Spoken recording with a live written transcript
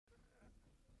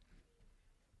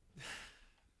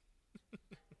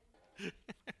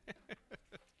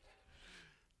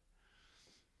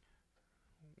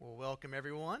welcome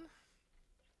everyone.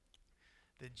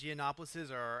 The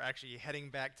Giannopolises are actually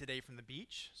heading back today from the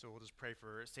beach, so we'll just pray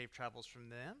for safe travels from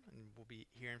them, and we'll be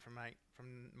hearing from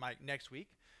Mike next week.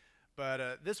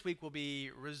 But this week we'll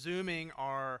be resuming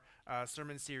our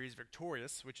sermon series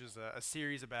Victorious, which is a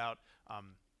series about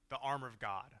the armor of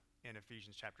God in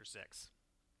Ephesians chapter 6.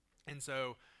 And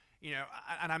so,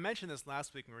 and I mentioned this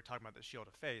last week when we were talking about the shield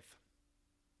of faith.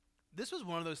 This was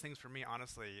one of those things for me,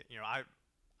 honestly.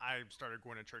 I started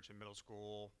going to church in middle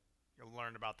school,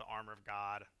 learned about the armor of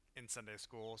God in Sunday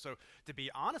school. So to be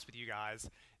honest with you guys,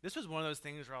 this was one of those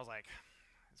things where I was like,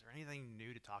 is there anything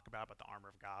new to talk about the armor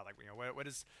of God? Like, what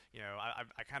is,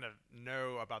 I kind of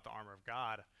know about the armor of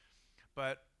God,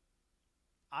 but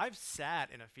I've sat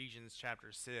in Ephesians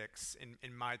chapter 6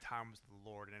 in my time with the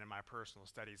Lord and in my personal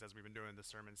studies as we've been doing the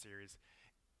sermon series.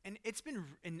 And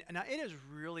it has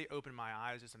really opened my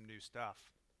eyes to some new stuff.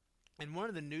 And one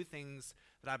of the new things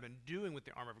that I've been doing with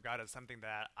the armor of God is something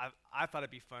that I thought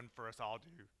it'd be fun for us all to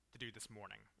do this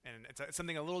morning. And it's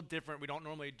something a little different we don't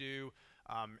normally do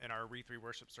in our Re3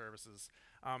 worship services.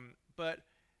 But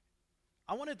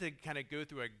I wanted to kind of go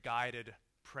through a guided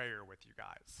prayer with you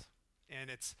guys. And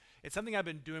it's something I've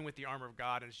been doing with the armor of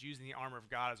God, and it's using the armor of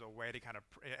God as a way to kind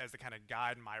of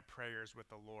guide my prayers with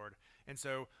the Lord. And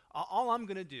so all I'm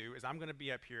going to do is I'm going to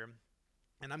be up here,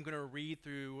 and I'm going to read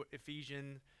through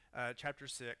Ephesians chapter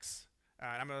 6,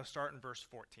 and I'm going to start in verse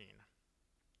 14.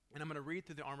 And I'm going to read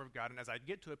through the armor of God, and as I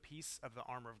get to a piece of the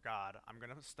armor of God, I'm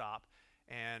going to stop,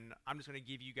 and I'm just going to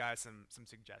give you guys some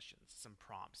suggestions, some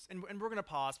prompts. And we're going to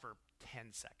pause for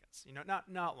 10 seconds.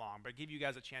 Not long, but give you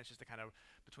guys a chance just to kind of,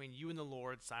 between you and the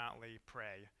Lord, silently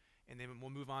pray, and then we'll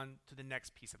move on to the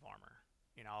next piece of armor.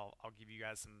 I'll give you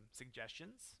guys some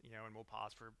suggestions, and we'll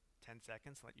pause for 10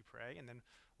 seconds, let you pray, and then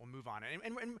we'll move on.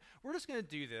 And we're just going to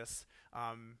do this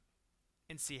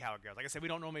and see how it goes. Like I said, we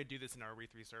don't normally do this in our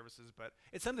Re3 services, but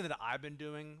it's something that I've been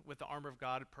doing with the armor of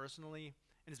God personally,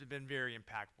 and it's been very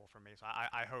impactful for me. So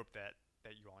I hope that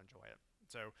you all enjoy it.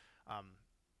 So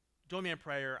join me in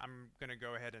prayer. I'm going to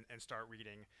go ahead and start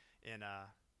reading I'm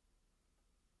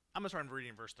going to start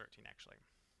reading in verse 13, actually.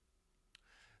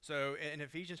 So in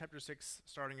Ephesians chapter 6,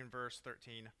 starting in verse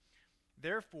 13,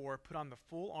 therefore put on the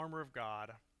full armor of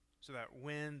God, so that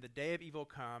when the day of evil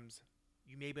comes,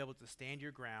 you may be able to stand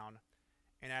your ground,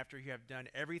 and after you have done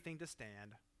everything to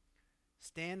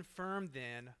stand firm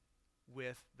then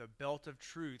with the belt of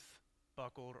truth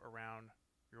buckled around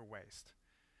your waist.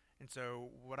 And so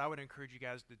what I would encourage you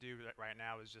guys to do right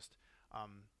now is just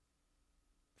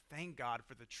thank God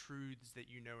for the truths that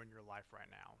you know in your life right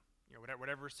now.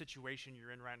 Whatever situation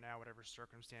you're in right now, whatever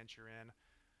circumstance you're in,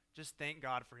 just thank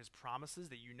God for his promises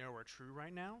that you know are true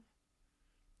right now,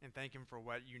 and thank him for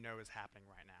what you know is happening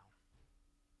right now.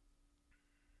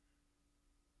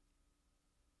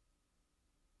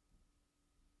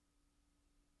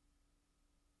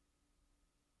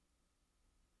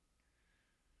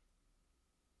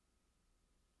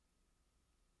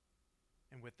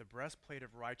 And with the breastplate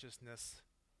of righteousness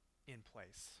in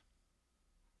place.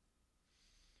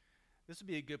 This would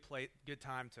be a good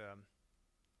time to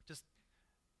just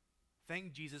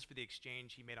thank Jesus for the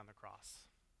exchange he made on the cross.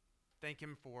 Thank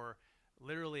him for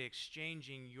literally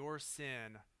exchanging your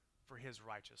sin for his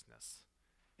righteousness.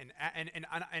 And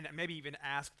maybe even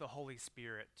ask the Holy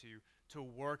Spirit to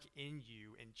work in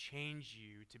you and change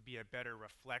you to be a better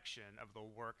reflection of the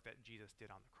work that Jesus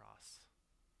did on the cross.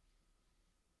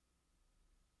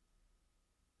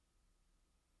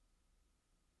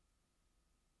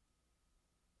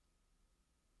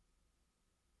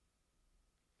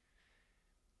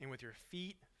 And with your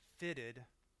feet fitted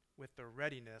with the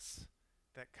readiness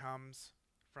that comes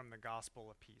from the gospel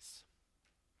of peace.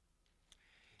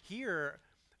 Here,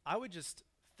 I would just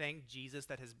thank Jesus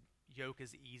that his yoke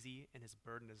is easy and his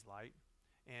burden is light,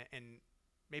 and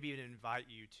maybe even invite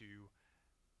you to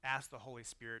ask the Holy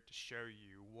Spirit to show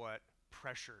you what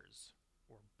pressures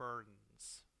or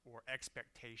burdens or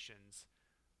expectations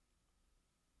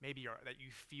maybe that you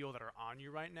feel that are on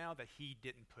you right now that he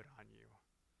didn't put on you.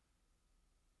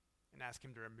 And ask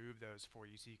him to remove those for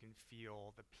you so you can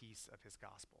feel the peace of his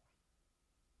gospel.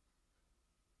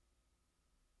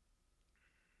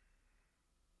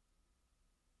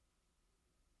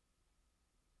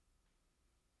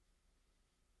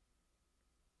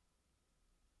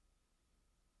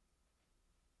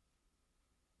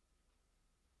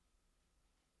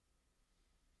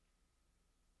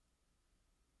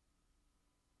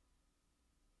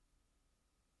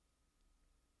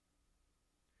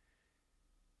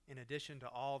 In addition to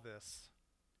all this,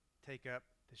 take up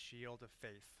the shield of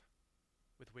faith,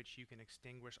 with which you can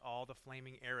extinguish all the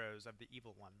flaming arrows of the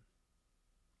evil one.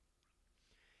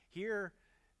 Here,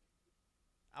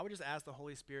 I would just ask the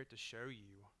Holy Spirit to show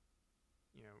you,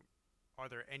 are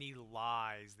there any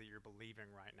lies that you're believing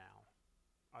right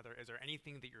now? Is there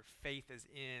anything that your faith is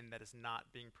in that is not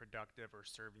being productive or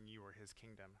serving you or his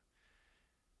kingdom?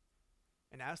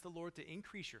 And ask the Lord to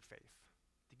increase your faith,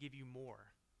 to give you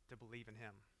more, to believe in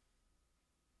him.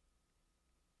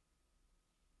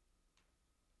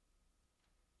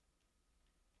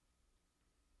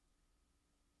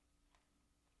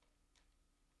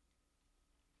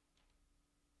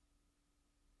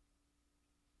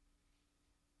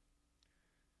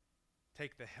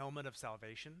 Take the helmet of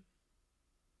salvation.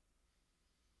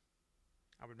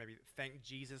 I would maybe thank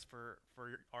Jesus for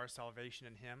our salvation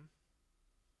in him.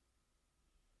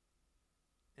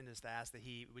 And just ask that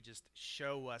he would just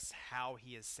show us how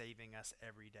he is saving us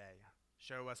every day.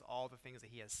 Show us all the things that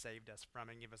he has saved us from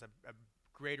and give us a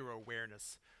greater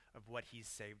awareness of what he's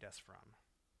saved us from.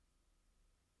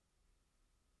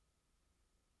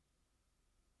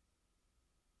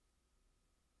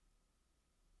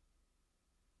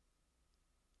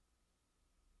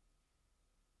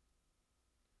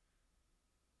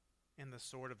 And the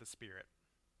sword of the Spirit,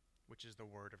 which is the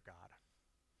Word of God.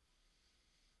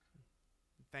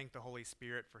 Thank the Holy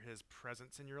Spirit for his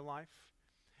presence in your life,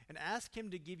 and ask him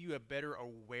to give you a better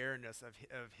awareness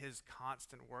of his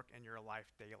constant work in your life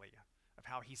daily, of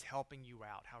how he's helping you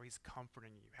out, how he's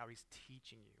comforting you, how he's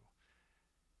teaching you,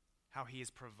 how he is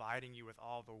providing you with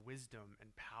all the wisdom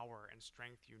and power and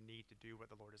strength you need to do what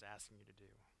the Lord is asking you to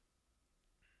do.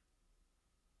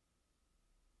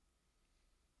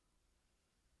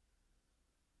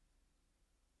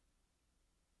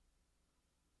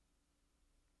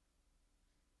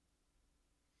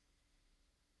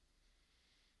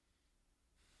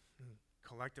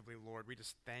 Collectively, Lord, we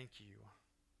just thank you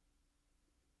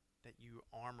that you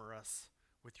armor us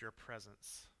with your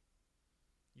presence.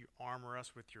 You armor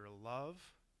us with your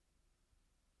love.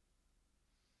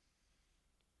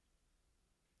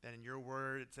 That in your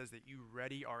word it says that you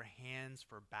ready our hands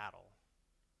for battle.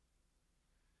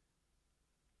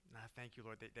 And I thank you,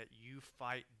 Lord, that you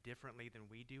fight differently than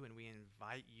we do, and we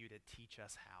invite you to teach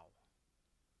us how.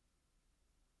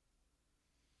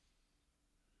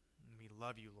 And we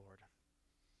love you, Lord.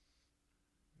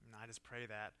 And I just pray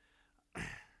that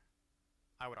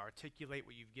I would articulate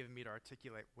what you've given me to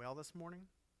articulate well this morning.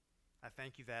 I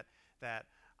thank you that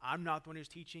I'm not the one who's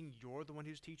teaching, you're the one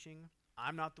who's teaching.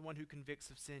 I'm not the one who convicts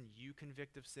of sin, you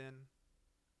convict of sin.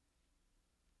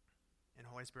 And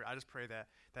Holy Spirit, I just pray that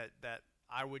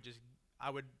I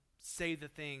would say the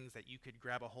things that you could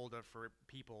grab a hold of for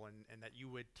people, and that you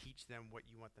would teach them what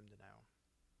you want them to know.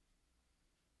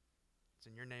 It's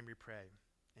in your name we pray.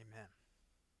 Amen.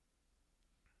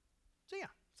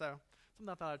 So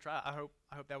something I thought I'd try. I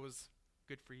hope that was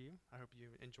good for you. I hope you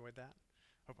enjoyed that.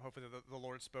 Hopefully the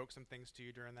Lord spoke some things to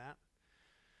you during that.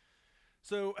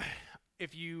 So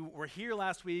if you were here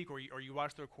last week or you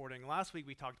watched the recording, last week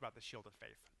we talked about the shield of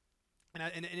faith.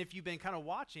 And if you've been kind of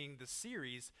watching the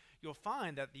series, you'll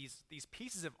find that these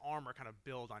pieces of armor kind of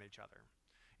build on each other.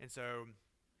 And so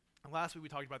last week we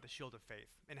talked about the shield of faith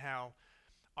and how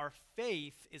our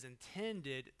faith is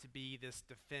intended to be this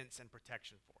defense and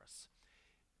protection for us.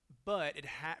 But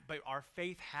our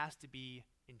faith has to be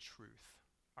in truth.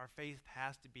 Our faith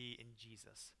has to be in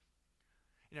Jesus.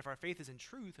 And if our faith is in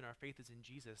truth and our faith is in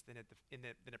Jesus, then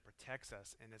it protects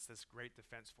us, and it's this great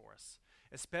defense for us.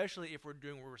 Especially if we're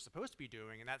doing what we're supposed to be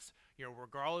doing, and that's,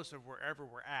 regardless of wherever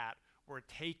we're at, we're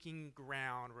taking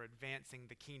ground, we're advancing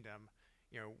the kingdom.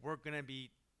 We're going to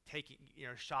be taking,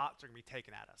 shots are going to be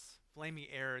taken at us. Flaming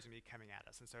arrows are going to be coming at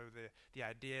us. And so the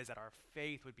idea is that our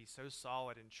faith would be so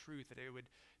solid in truth that it would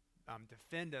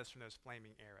defend us from those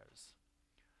flaming arrows.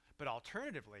 But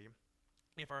alternatively,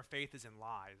 if our faith is in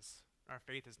lies, our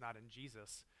faith is not in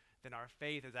Jesus, then our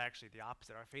faith is actually the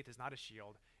opposite. Our faith is not a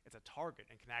shield, it's a target,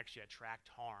 and can actually attract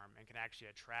harm and can actually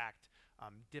attract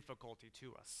difficulty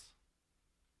to us.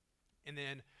 And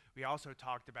then we also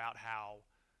talked about how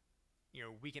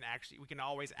we can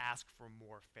always ask for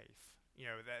more faith.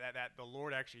 That the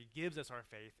Lord actually gives us our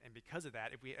faith, and because of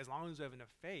that, as long as we have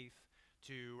enough faith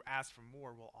to ask for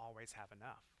more, we'll always have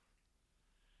enough.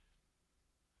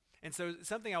 And so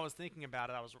something I was thinking about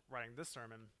as I was writing this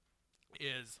sermon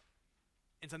is,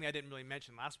 and something I didn't really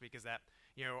mention last week, is that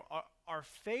our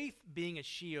faith being a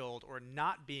shield or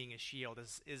not being a shield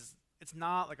is it's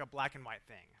not like a black and white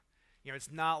thing.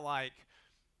 It's not like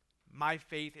my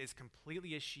faith is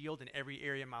completely a shield in every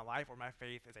area of my life, or my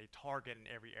faith is a target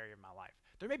in every area of my life.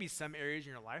 There may be some areas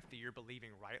in your life that you're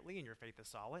believing rightly and your faith is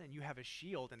solid, and you have a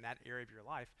shield in that area of your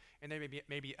life. And there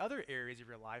may be other areas of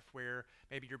your life where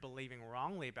maybe you're believing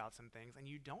wrongly about some things and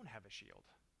you don't have a shield.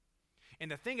 And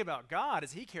the thing about God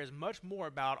is he cares much more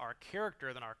about our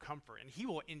character than our comfort. And he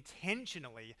will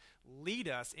intentionally lead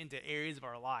us into areas of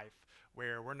our life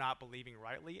where we're not believing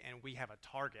rightly and we have a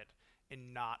target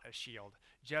and not a shield,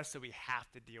 just so we have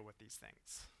to deal with these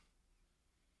things.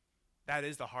 That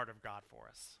is the heart of God for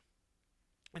us.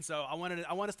 And so I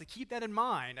want us to keep that in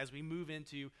mind as we move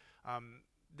into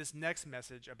this next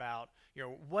message about,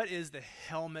 what is the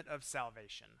helmet of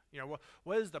salvation?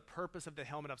 What is the purpose of the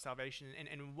helmet of salvation,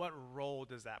 and what role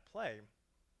does that play?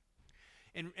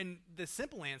 And the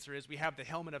simple answer is we have the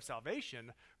helmet of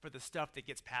salvation for the stuff that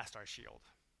gets past our shield.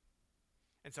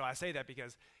 And so I say that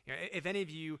because if any of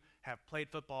you have played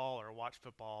football or watched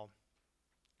football,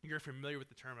 you're familiar with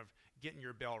the term of getting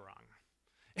your bell rung.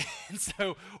 And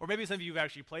so, or maybe some of you have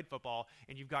actually played football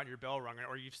and you've gotten your bell rung,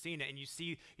 or you've seen it and you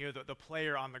see, the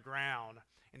player on the ground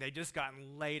and they just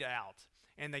gotten laid out,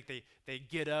 and they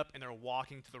get up and they're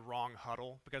walking to the wrong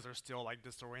huddle because they're still like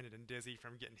disoriented and dizzy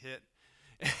from getting hit.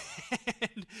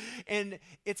 and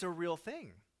it's a real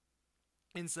thing.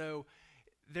 And so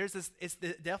there's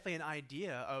definitely an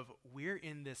idea of we're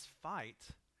in this fight,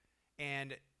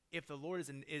 and if the Lord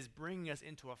is bringing us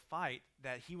into a fight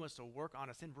that he wants to work on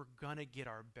us in, we're going to get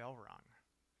our bell rung.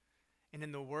 And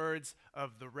in the words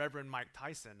of the Reverend Mike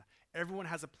Tyson, everyone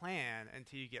has a plan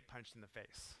until you get punched in the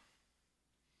face.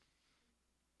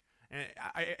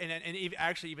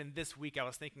 Actually, even this week, I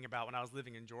was thinking about when I was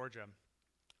living in Georgia,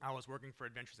 I was working for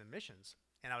Adventures in Missions,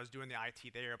 and I was doing the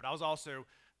IT there, but I was also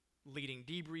leading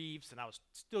debriefs, and I was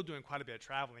still doing quite a bit of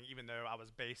traveling, even though I was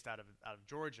based out of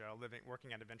Georgia,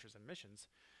 working at Adventures in Missions.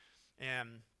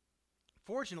 And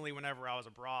fortunately, whenever I was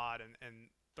abroad in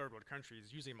third world countries,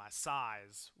 usually my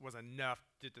size was enough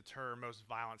to deter most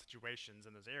violent situations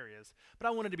in those areas. But I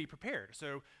wanted to be prepared.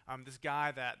 So this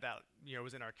guy that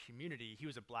was in our community, he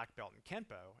was a black belt in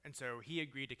Kenpo, and so he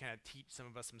agreed to kind of teach some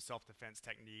of us some self-defense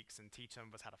techniques and teach some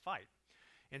of us how to fight.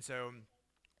 And so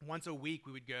once a week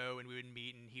we would go and we would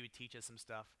meet, and he would teach us some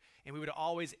stuff. And we would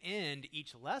always end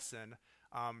each lesson.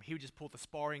 He would just pull the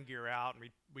sparring gear out, and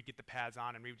we'd get the pads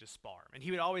on, and we would just spar. And he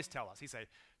would always tell us, he'd say,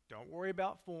 don't worry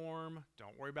about form,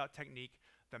 don't worry about technique.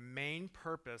 The main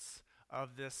purpose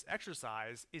of this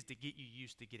exercise is to get you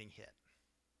used to getting hit.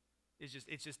 It's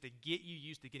just to get you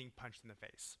used to getting punched in the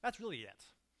face. That's really it.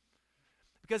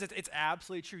 Because it's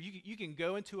absolutely true. You can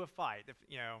go into a fight,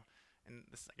 and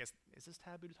this, I guess, is this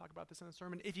taboo to talk about this in a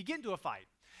sermon? If you get into a fight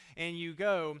and you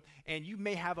go and you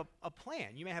may have a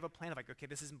plan. You may have a plan of like, okay,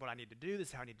 this isn't what I need to do. This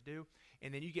is how I need to do.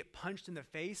 And then you get punched in the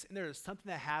face, and there's something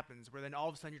that happens where then all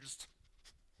of a sudden you're just,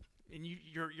 and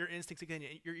your instincts again,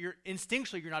 you're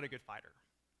instinctually you're not a good fighter.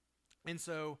 And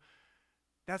so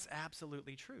that's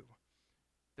absolutely true.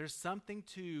 There's something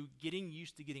to getting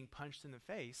used to getting punched in the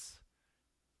face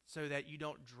so that you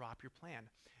don't drop your plan.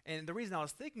 And the reason I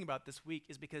was thinking about this week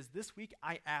is because this week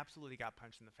I absolutely got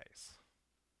punched in the face.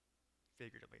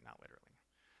 Figuratively, not literally.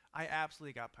 I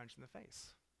absolutely got punched in the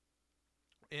face.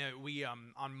 And we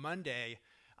on Monday,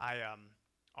 at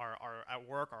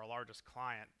work, our largest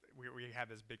client, we had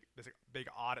this big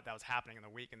audit that was happening in the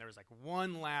week, and there was like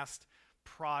one last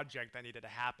project that needed to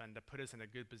happen to put us in a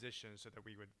good position so that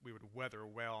we would weather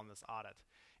well in this audit.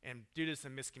 And due to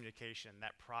some miscommunication,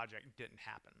 that project didn't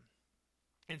happen.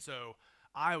 And so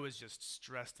I was just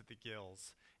stressed to the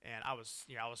gills, and I was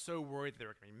so worried that they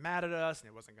were going to be mad at us, and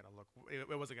it wasn't going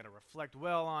to reflect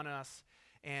well on us,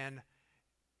 and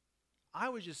I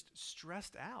was just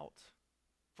stressed out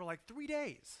for like 3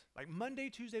 days, like Monday,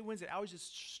 Tuesday, Wednesday. I was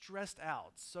just stressed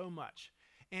out so much,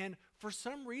 and for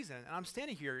some reason, and I'm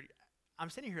standing here,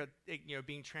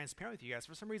 being transparent with you guys.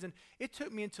 For some reason, it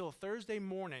took me until Thursday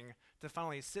morning to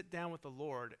finally sit down with the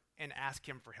Lord and ask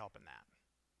Him for help in that,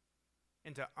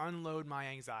 and to unload my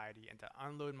anxiety and to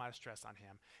unload my stress on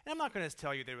Him. And I'm not going to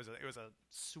tell you that it was a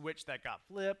switch that got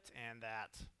flipped and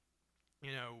that,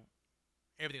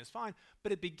 everything was fine,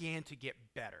 but it began to get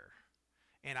better.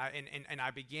 And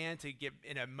I began to get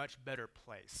in a much better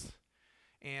place.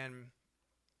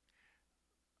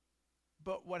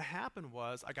 But what happened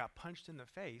was I got punched in the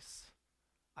face.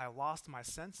 I lost my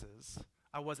senses.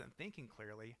 I wasn't thinking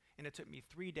clearly. And it took me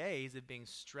 3 days of being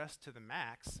stressed to the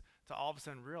max to all of a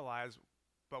sudden realize,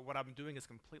 but what I'm doing is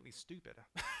completely stupid.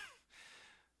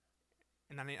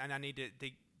 and I need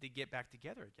to get back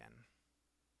together again.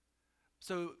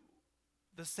 So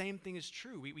the same thing is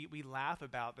true. We laugh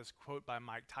about this quote by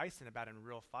Mike Tyson about in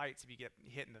real fights, if you get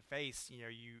hit in the face,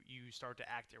 you start to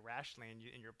act irrationally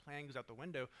and your plan goes out the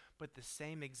window. But the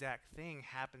same exact thing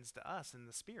happens to us in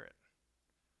the spirit.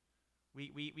 We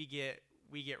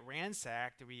get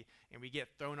ransacked, and we get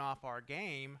thrown off our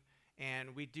game,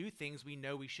 and we do things we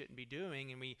know we shouldn't be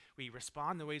doing, and we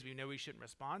respond the ways we know we shouldn't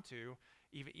respond to,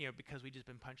 even, because we just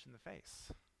been punched in the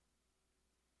face.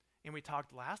 And we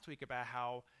talked last week about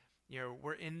how,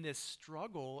 we're in this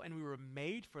struggle and we were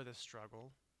made for this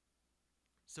struggle,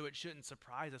 so it shouldn't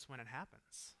surprise us when it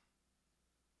happens.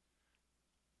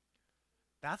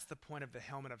 That's the point of the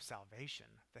helmet of salvation.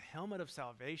 The helmet of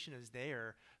salvation is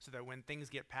there so that when things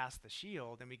get past the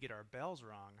shield and we get our bells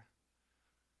rung,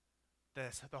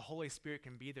 the Holy Spirit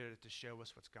can be there to show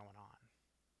us what's going on.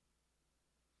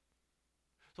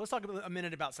 So let's talk a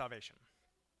minute about salvation.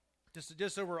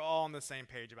 Just so we're all on the same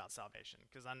page about salvation,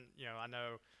 because I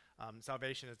know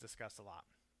salvation is discussed a lot.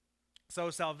 So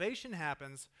salvation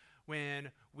happens when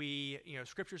we,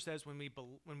 Scripture says when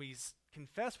we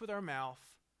confess with our mouth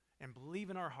and believe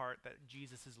in our heart that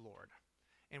Jesus is Lord.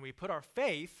 And we put our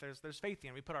faith, there's faith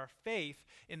in, we put our faith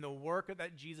in the work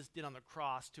that Jesus did on the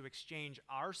cross to exchange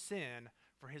our sin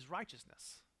for his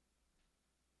righteousness.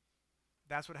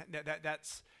 That's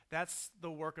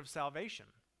the work of salvation.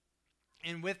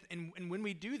 And when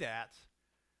we do that,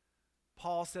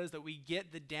 Paul says that we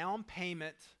get the down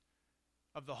payment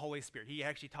of the Holy Spirit.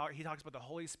 He talks about the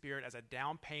Holy Spirit as a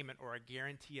down payment or a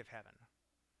guarantee of heaven.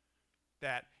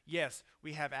 That, yes,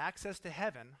 we have access to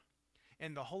heaven,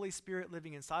 and the Holy Spirit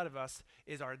living inside of us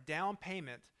is our down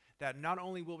payment that not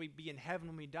only will we be in heaven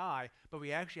when we die, but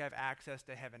we actually have access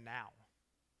to heaven now.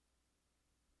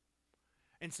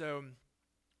 And so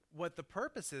what the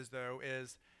purpose is, though,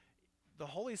 is the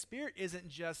Holy Spirit isn't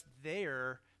just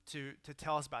there to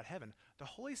tell us about heaven. The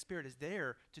Holy Spirit is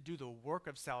there to do the work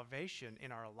of salvation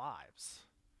in our lives,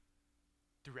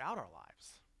 throughout our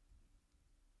lives.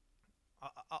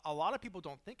 A lot of people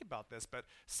don't think about this, but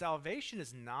salvation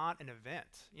is not an event.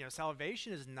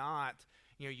 Salvation is not,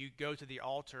 you go to the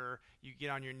altar, you get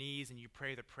on your knees and you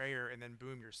pray the prayer and then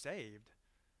boom, you're saved.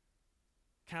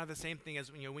 Kind of the same thing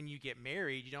as, when you get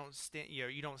married, you don't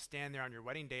stand there on your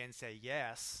wedding day and say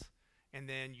yes, and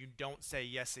then you don't say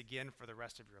yes again for the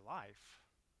rest of your life.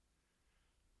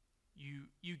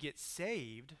 You get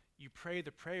saved, you pray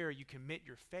the prayer, you commit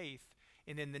your faith,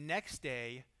 and then the next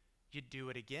day you do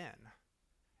it again.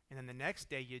 And then the next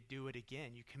day you do it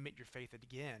again. You commit your faith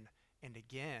again and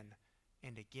again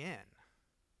and again.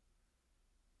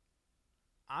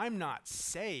 I'm not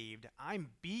saved. I'm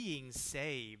being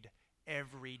saved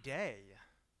every day.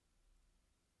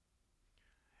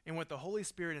 And what the Holy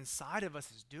Spirit inside of us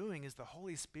is doing is the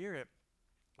Holy Spirit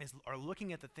are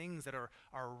looking at the things that are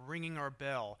ringing our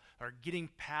bell, are getting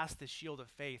past the shield of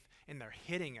faith, and they're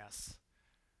hitting us.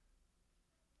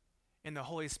 And the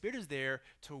Holy Spirit is there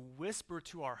to whisper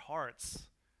to our hearts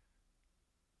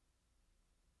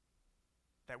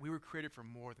that we were created for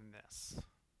more than this.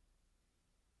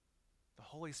 The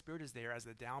Holy Spirit is there as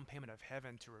the down payment of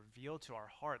heaven to reveal to our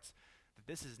hearts that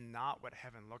this is not what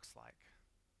heaven looks like.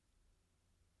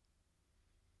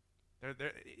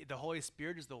 The Holy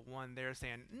Spirit is the one there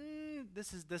saying,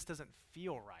 this doesn't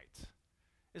feel right.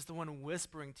 It's the one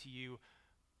whispering to you,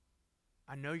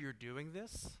 I know you're doing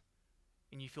this,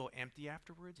 and you feel empty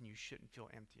afterwards, and you shouldn't feel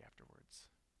empty afterwards.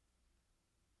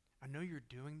 I know you're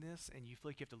doing this, and you feel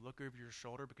like you have to look over your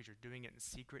shoulder because you're doing it in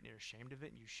secret and you're ashamed of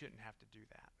it, and you shouldn't have to do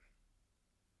that.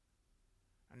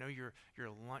 I know your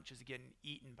lunch is getting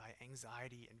eaten by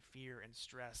anxiety and fear and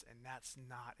stress, and that's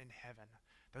not in heaven.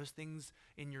 Those things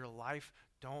in your life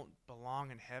don't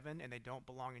belong in heaven, and they don't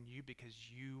belong in you because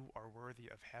you are worthy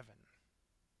of heaven.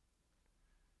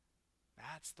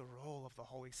 That's the role of the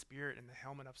Holy Spirit in the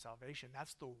helmet of salvation.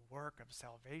 That's the work of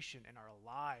salvation in our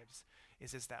lives,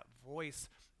 is that voice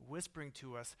whispering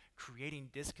to us,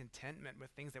 creating discontentment with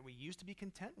things that we used to be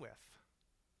content with.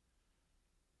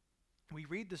 We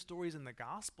read the stories in the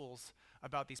Gospels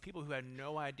about these people who had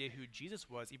no idea who Jesus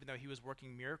was, even though he was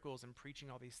working miracles and preaching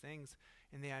all these things,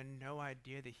 and they had no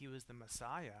idea that he was the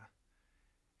Messiah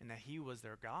and that he was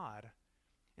their God.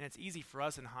 And it's easy for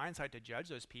us in hindsight to judge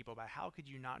those people by how could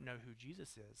you not know who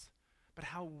Jesus is? But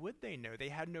how would they know? They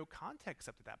had no context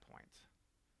up to that point.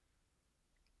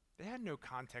 They had no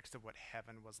context of what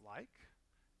heaven was like.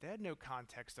 They had no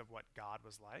context of what God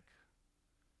was like.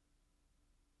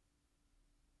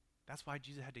 That's why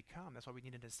Jesus had to come. That's why we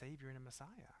needed a Savior and a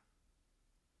Messiah.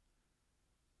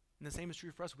 And the same is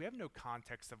true for us. We have no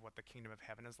context of what the kingdom of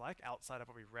heaven is like outside of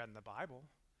what we've read in the Bible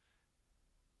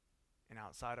and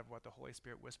outside of what the Holy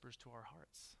Spirit whispers to our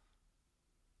hearts.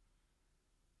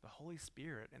 The Holy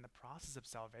Spirit in the process of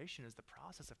salvation is the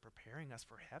process of preparing us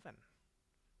for heaven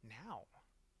now.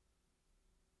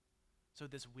 So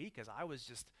this week, as I was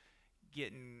just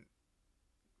getting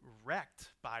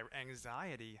wrecked by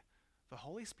anxiety, the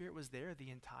Holy Spirit was there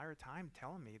the entire time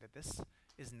telling me that this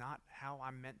is not how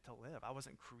I'm meant to live. I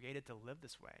wasn't created to live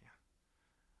this way.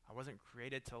 I wasn't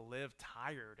created to live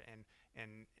tired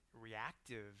and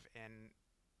reactive and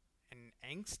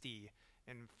angsty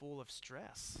and full of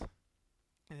stress.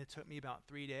 And it took me about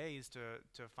 3 days to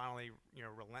finally,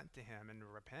 relent to him and to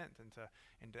repent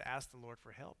and to ask the Lord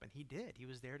for help. And he did. He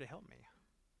was there to help me.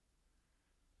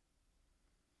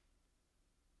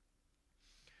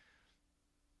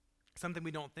 Something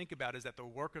we don't think about is that the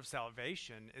work of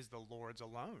salvation is the Lord's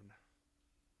alone.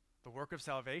 The work of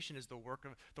salvation is the work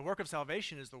of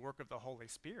the Holy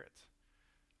Spirit.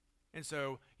 And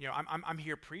so, I'm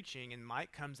here preaching, and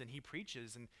Mike comes and he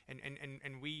preaches, and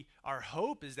our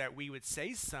hope is that we would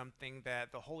say something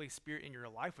that the Holy Spirit in your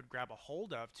life would grab a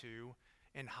hold of to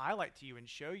and highlight to you and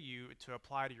show you to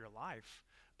apply to your life.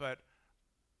 But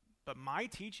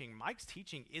Mike's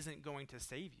teaching isn't going to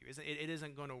save you. It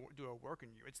isn't going to do a work in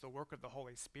you. It's the work of the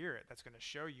Holy Spirit that's going to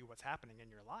show you what's happening in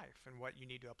your life and what you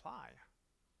need to apply.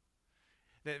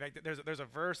 There's a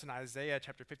verse in Isaiah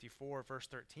chapter 54, verse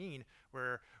 13,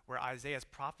 where Isaiah is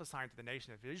prophesying to the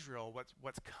nation of Israel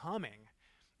what's coming.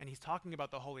 And he's talking about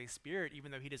the Holy Spirit,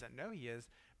 even though he doesn't know he is.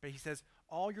 But he says,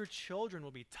 all your children will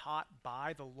be taught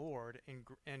by the Lord,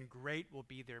 and great will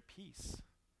be their peace.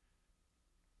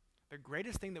 The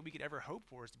greatest thing that we could ever hope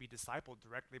for is to be discipled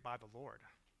directly by the Lord.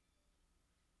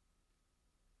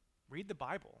 Read the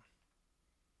Bible.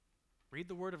 Read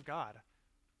the Word of God.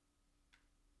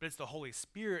 But it's the Holy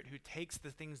Spirit who takes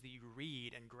the things that you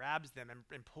read and grabs them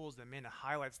and pulls them in and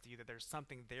highlights to you that there's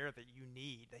something there that you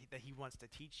need, that he wants to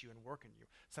teach you and work in you.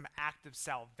 Some act of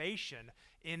salvation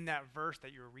in that verse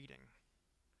that you're reading.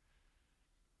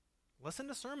 Listen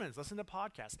to sermons, listen to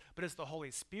podcasts, but it's the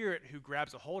Holy Spirit who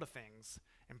grabs a hold of things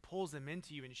and pulls them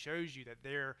into you and shows you that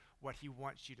they're what he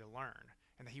wants you to learn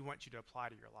and that he wants you to apply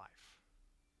to your life.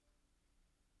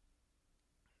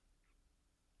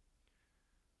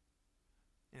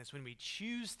 And it's when we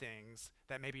choose things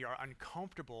that maybe are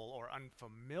uncomfortable or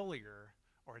unfamiliar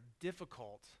or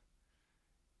difficult,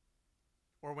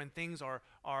 or when things are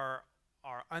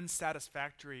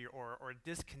unsatisfactory or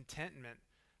discontentment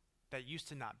that used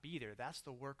to not be there, that's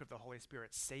the work of the Holy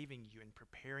Spirit saving you and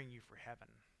preparing you for heaven.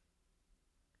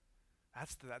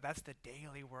 That's the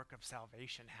daily work of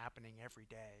salvation happening every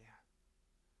day.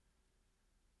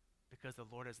 Because the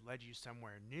Lord has led you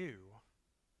somewhere new,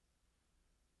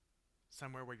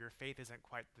 somewhere where your faith isn't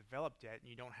quite developed yet and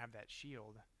you don't have that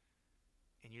shield,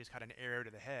 and you just got an arrow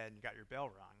to the head and you got your bell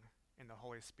rung, and the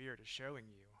Holy Spirit is showing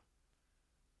you,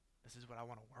 this is what I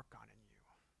want to work on in you.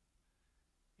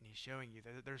 And he's showing you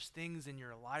that there's things in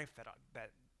your life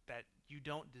that you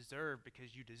don't deserve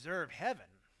because you deserve heaven.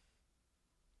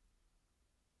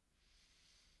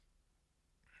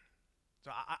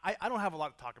 So I don't have a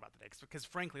lot to talk about today because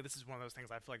frankly, this is one of those things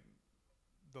I feel like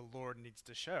the Lord needs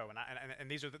to show. And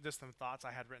these are just some thoughts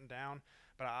I had written down,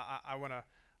 but I want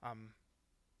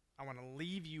to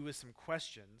leave you with some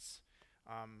questions,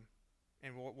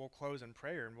 and we'll close in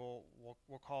prayer, and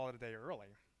we'll call it a day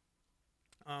early.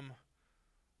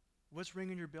 What's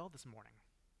ringing your bell this morning?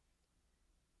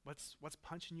 What's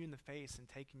punching you in the face and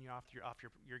taking you off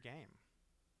your game?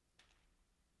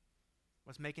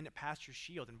 What's making it past your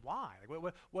shield, and why?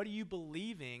 What are you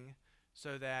believing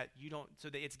so that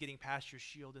it's getting past your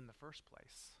shield in the first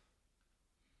place?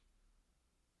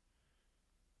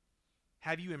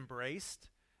 Have you embraced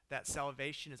that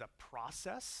salvation is a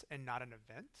process and not an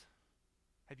event?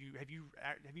 Have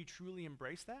you truly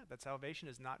embraced that salvation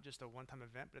is not just a one-time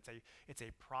event, but it's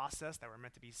a process that we're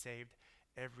meant to be saved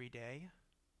every day?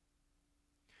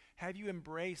 Have you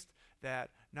embraced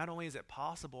that not only is it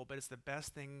possible, but it's the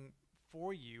best thing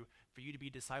for you to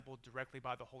be discipled directly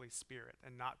by the Holy Spirit,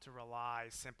 and not to rely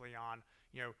simply on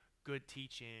good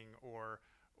teaching or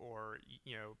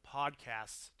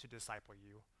podcasts to disciple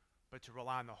you, but to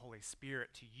rely on the Holy Spirit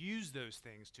to use those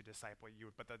things to disciple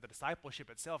you. But the discipleship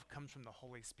itself comes from the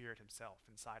Holy Spirit himself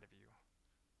inside of you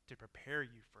to prepare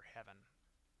you for heaven.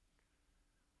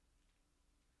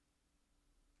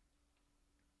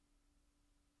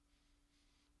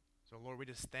 So Lord, we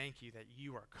just thank you that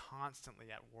you are constantly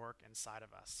at work inside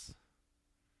of us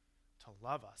to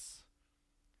love us,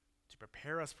 to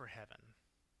prepare us for heaven,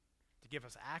 to give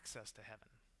us access to heaven,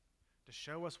 to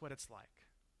show us what it's like.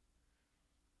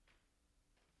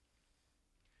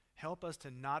 Help us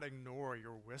to not ignore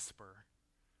your whisper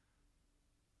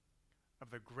of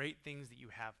the great things that you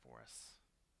have for us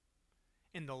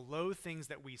and the low things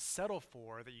that we settle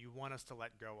for that you want us to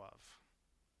let go of.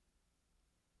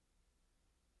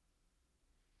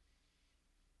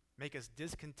 Make us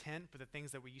discontent for the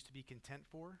things that we used to be content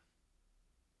for.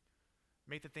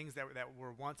 Make the things that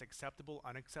were once acceptable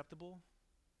unacceptable,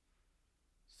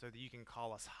 so that you can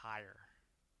call us higher,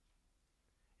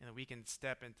 and that we can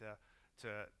step into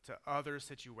to other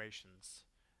situations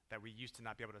that we used to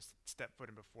not be able to step foot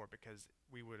in before because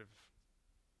we would have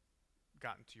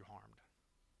gotten too harmed.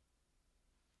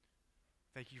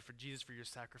 Thank you for Jesus, for your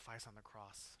sacrifice on the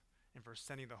cross, and for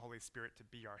sending the Holy Spirit to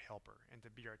be our helper and to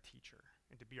be our teacher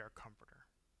and to be our comforter.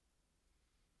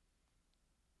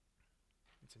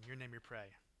 It's in your name we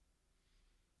pray.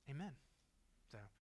 Amen. So